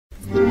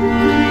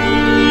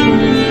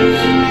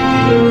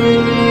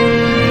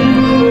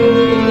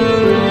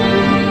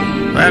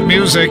That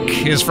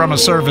music is from a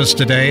service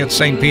today at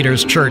St.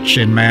 Peter's Church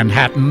in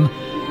Manhattan,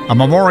 a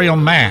memorial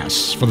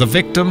mass for the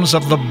victims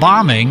of the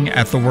bombing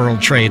at the World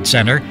Trade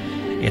Center.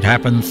 It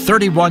happened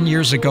 31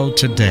 years ago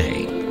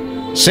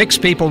today. 6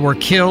 people were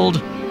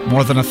killed,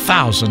 more than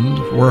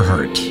 1,000 were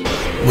hurt.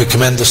 We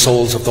commend the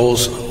souls of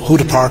those who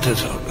departed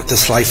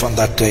this life on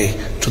that day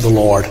to the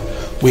Lord.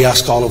 We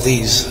ask all of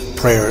these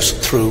prayers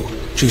through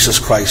Jesus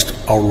Christ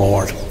our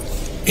Lord.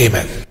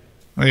 Amen.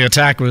 The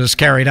attack was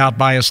carried out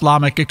by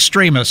Islamic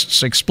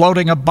extremists,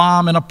 exploding a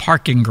bomb in a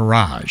parking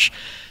garage.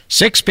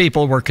 6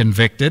 people were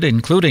convicted,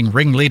 including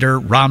ringleader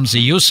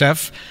Ramzi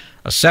Youssef.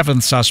 A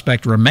 7th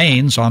suspect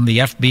remains on the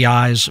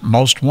FBI's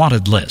most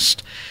wanted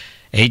list.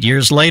 8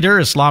 years later,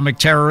 Islamic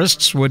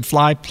terrorists would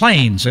fly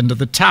planes into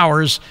the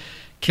towers,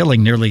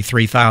 killing nearly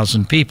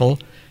 3,000 people.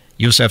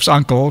 Youssef's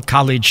uncle,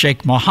 Khalid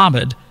Sheikh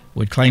Mohammed,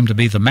 would claim to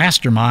be the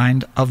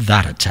mastermind of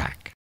that attack.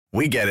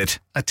 We get it.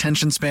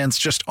 Attention spans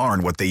just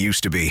aren't what they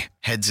used to be.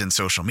 Heads in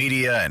social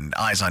media and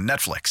eyes on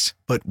Netflix.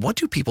 But what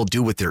do people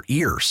do with their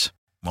ears?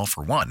 Well,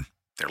 for one,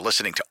 they're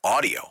listening to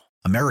audio.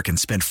 Americans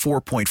spend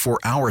 4.4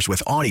 hours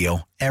with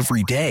audio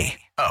every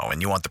day. Oh,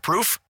 and you want the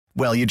proof?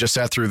 Well, you just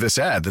sat through this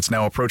ad that's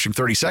now approaching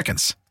 30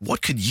 seconds.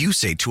 What could you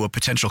say to a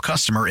potential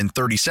customer in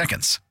 30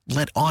 seconds?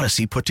 Let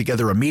Odyssey put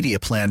together a media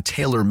plan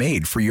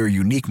tailor-made for your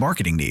unique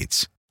marketing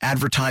needs.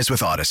 Advertise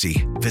with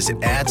Odyssey.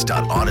 Visit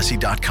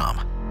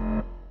ads.odyssey.com.